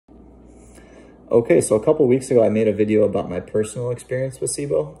Okay, so a couple weeks ago, I made a video about my personal experience with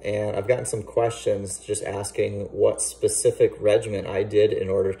SIBO, and I've gotten some questions just asking what specific regimen I did in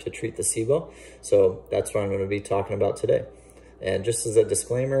order to treat the SIBO. So that's what I'm going to be talking about today. And just as a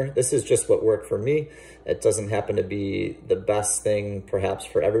disclaimer, this is just what worked for me. It doesn't happen to be the best thing perhaps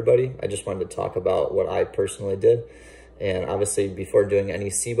for everybody. I just wanted to talk about what I personally did. And obviously, before doing any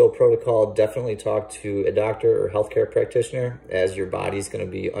SIBO protocol, definitely talk to a doctor or healthcare practitioner, as your body's going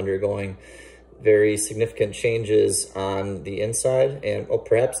to be undergoing very significant changes on the inside and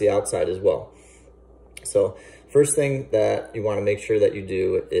perhaps the outside as well. So first thing that you want to make sure that you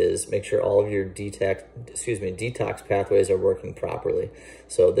do is make sure all of your detox pathways are working properly.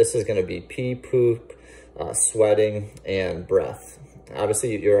 So this is going to be pee, poop, sweating, and breath.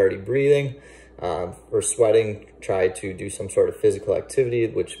 Obviously, you're already breathing. For sweating, try to do some sort of physical activity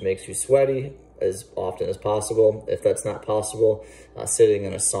which makes you sweaty as often as possible. If that's not possible, sitting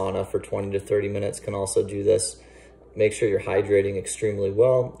in a sauna for 20 to 30 minutes can also do this. Make sure you're hydrating extremely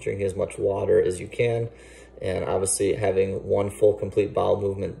well, drinking as much water as you can, and obviously having one full complete bowel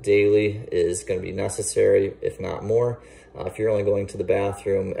movement daily is going to be necessary, if not more. If you're only going to the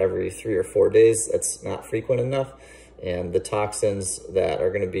bathroom every 3 or 4 days, that's not frequent enough, and the toxins that are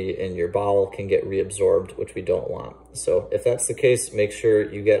going to be in your bowel can get reabsorbed, which we don't want. So if that's the case, make sure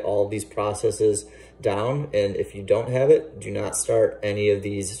you get all of these processes down, and if you don't have it, do not start any of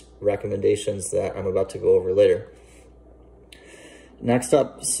these recommendations that I'm about to go over later. Next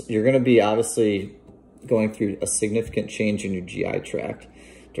up, you're going to be obviously going through a significant change in your GI tract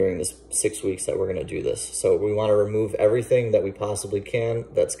during this 6 weeks that we're going to do this. So we want to remove everything that we possibly can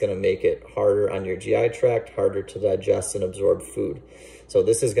that's going to make it harder on your GI tract, harder to digest and absorb food. So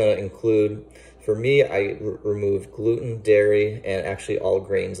this is going to include, for me, I removed gluten, dairy, and actually all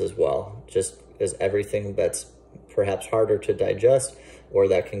grains as well, just as everything that's perhaps harder to digest or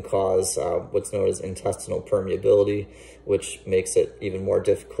that can cause what's known as intestinal permeability, which makes it even more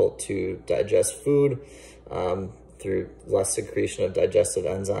difficult to digest food through less secretion of digestive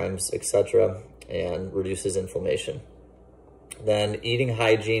enzymes, etc., and reduces inflammation. Then eating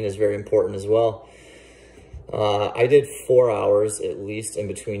hygiene is very important as well. I did 4 hours at least in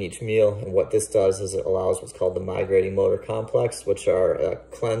between each meal, and what this does is it allows what's called the migrating motor complex, which are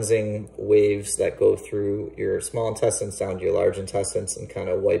cleansing waves that go through your small intestines down to your large intestines and kind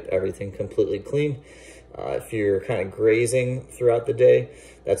of wipe everything completely clean. If you're kind of grazing throughout the day,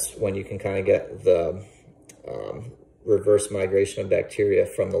 that's when you can kind of get the reverse migration of bacteria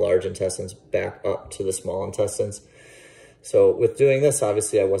from the large intestines back up to the small intestines. So with doing this,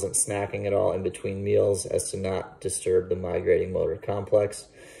 obviously I wasn't snacking at all in between meals as to not disturb the migrating motor complex.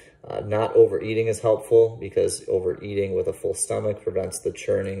 Not overeating is helpful because overeating with a full stomach prevents the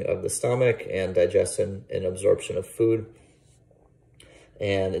churning of the stomach and digestion and absorption of food.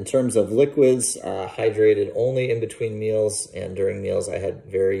 And in terms of liquids, hydrated only in between meals, and during meals I had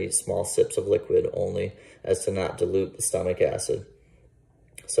very small sips of liquid only as to not dilute the stomach acid.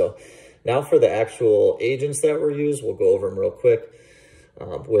 So now for the actual agents that were used, we'll go over them real quick.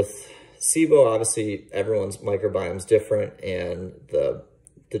 With SIBO, obviously everyone's microbiome is different, and the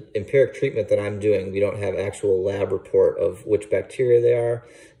empiric treatment that I'm doing, we don't have actual lab report of which bacteria they are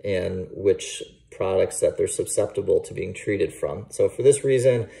and which products that they're susceptible to being treated from. So for this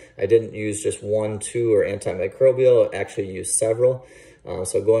reason, I didn't use just 1, 2, or antimicrobial. I actually used several.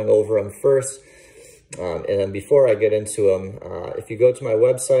 So going over them first, and then before I get into them, if you go to my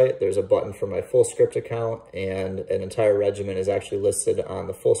website, there's a button for my full script account, and an entire regimen is actually listed on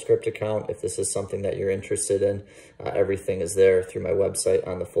the full script account. If this is something that you're interested in, everything is there through my website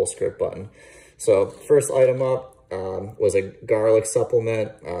on the full script button. So first item up was a garlic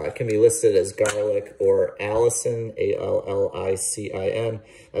supplement. It can be listed as garlic or allicin, A-L-L-I-C-I-N.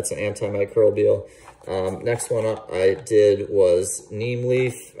 That's an antimicrobial. Next one up I did was neem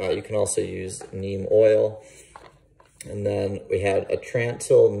leaf. You can also use neem oil. And then we had a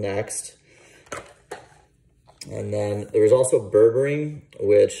Trantil next. And then there was also berberine,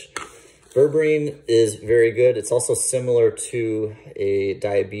 which berberine is very good. It's also similar to a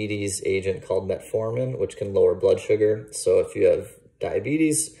diabetes agent called metformin, which can lower blood sugar. So if you have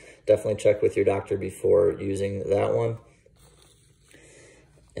diabetes, definitely check with your doctor before using that one.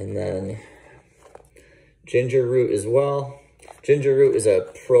 And then ginger root as well. Ginger root is a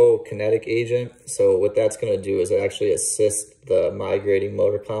prokinetic agent. So what that's going to do is actually assist the migrating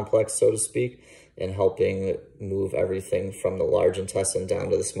motor complex, so to speak, in helping move everything from the large intestine down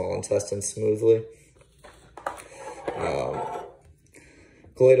to the small intestine smoothly.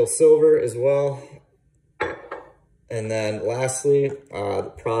 Colloidal silver as well. And then lastly,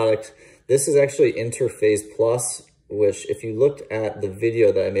 the product, this is actually Interphase Plus, which if you looked at the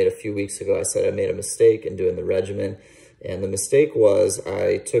video that I made a few weeks ago, I said I made a mistake in doing the regimen. And the mistake was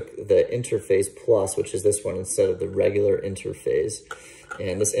I took the Interphase Plus, which is this one, instead of the regular Interphase.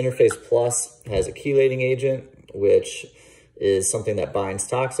 And this Interphase Plus has a chelating agent, which is something that binds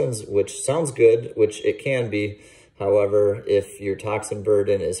toxins, which sounds good, which it can be. However, if your toxin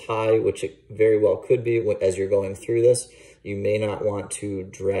burden is high, which it very well could be as you're going through this, you may not want to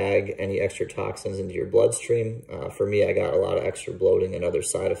drag any extra toxins into your bloodstream. For me, I got a lot of extra bloating and other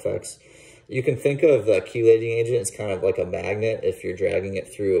side effects. You can think of the chelating agent as kind of like a magnet. If you're dragging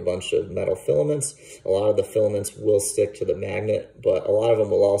it through a bunch of metal filaments, a lot of the filaments will stick to the magnet, but a lot of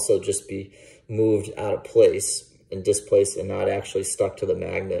them will also just be moved out of place and displaced and not actually stuck to the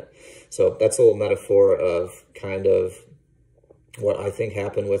magnet. So that's a little metaphor of kind of what I think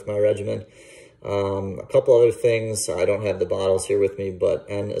happened with my regimen. A couple other things, I don't have the bottles here with me, but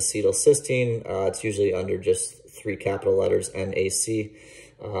N-acetylcysteine, it's usually under just 3 capital letters, NAC.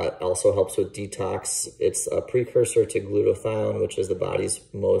 It also helps with detox. It's a precursor to glutathione, which is the body's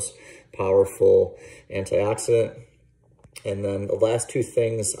most powerful antioxidant. And then the last 2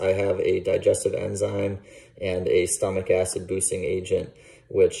 things, I have a digestive enzyme and a stomach acid boosting agent,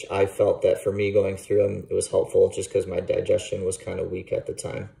 which I felt that for me going through them, it was helpful just because my digestion was kind of weak at the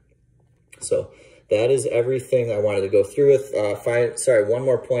time. So that is everything I wanted to go through with. One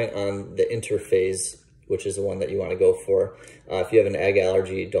more point on the Interphase, which is the one that you want to go for. If you have an egg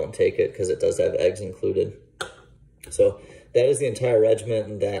allergy, don't take it because it does have eggs included. So that is the entire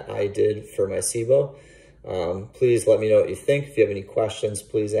regimen that I did for my SIBO. Please let me know what you think. If you have any questions,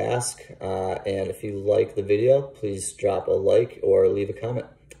 please ask. And if you like the video, please drop a like or leave a comment.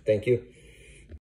 Thank you.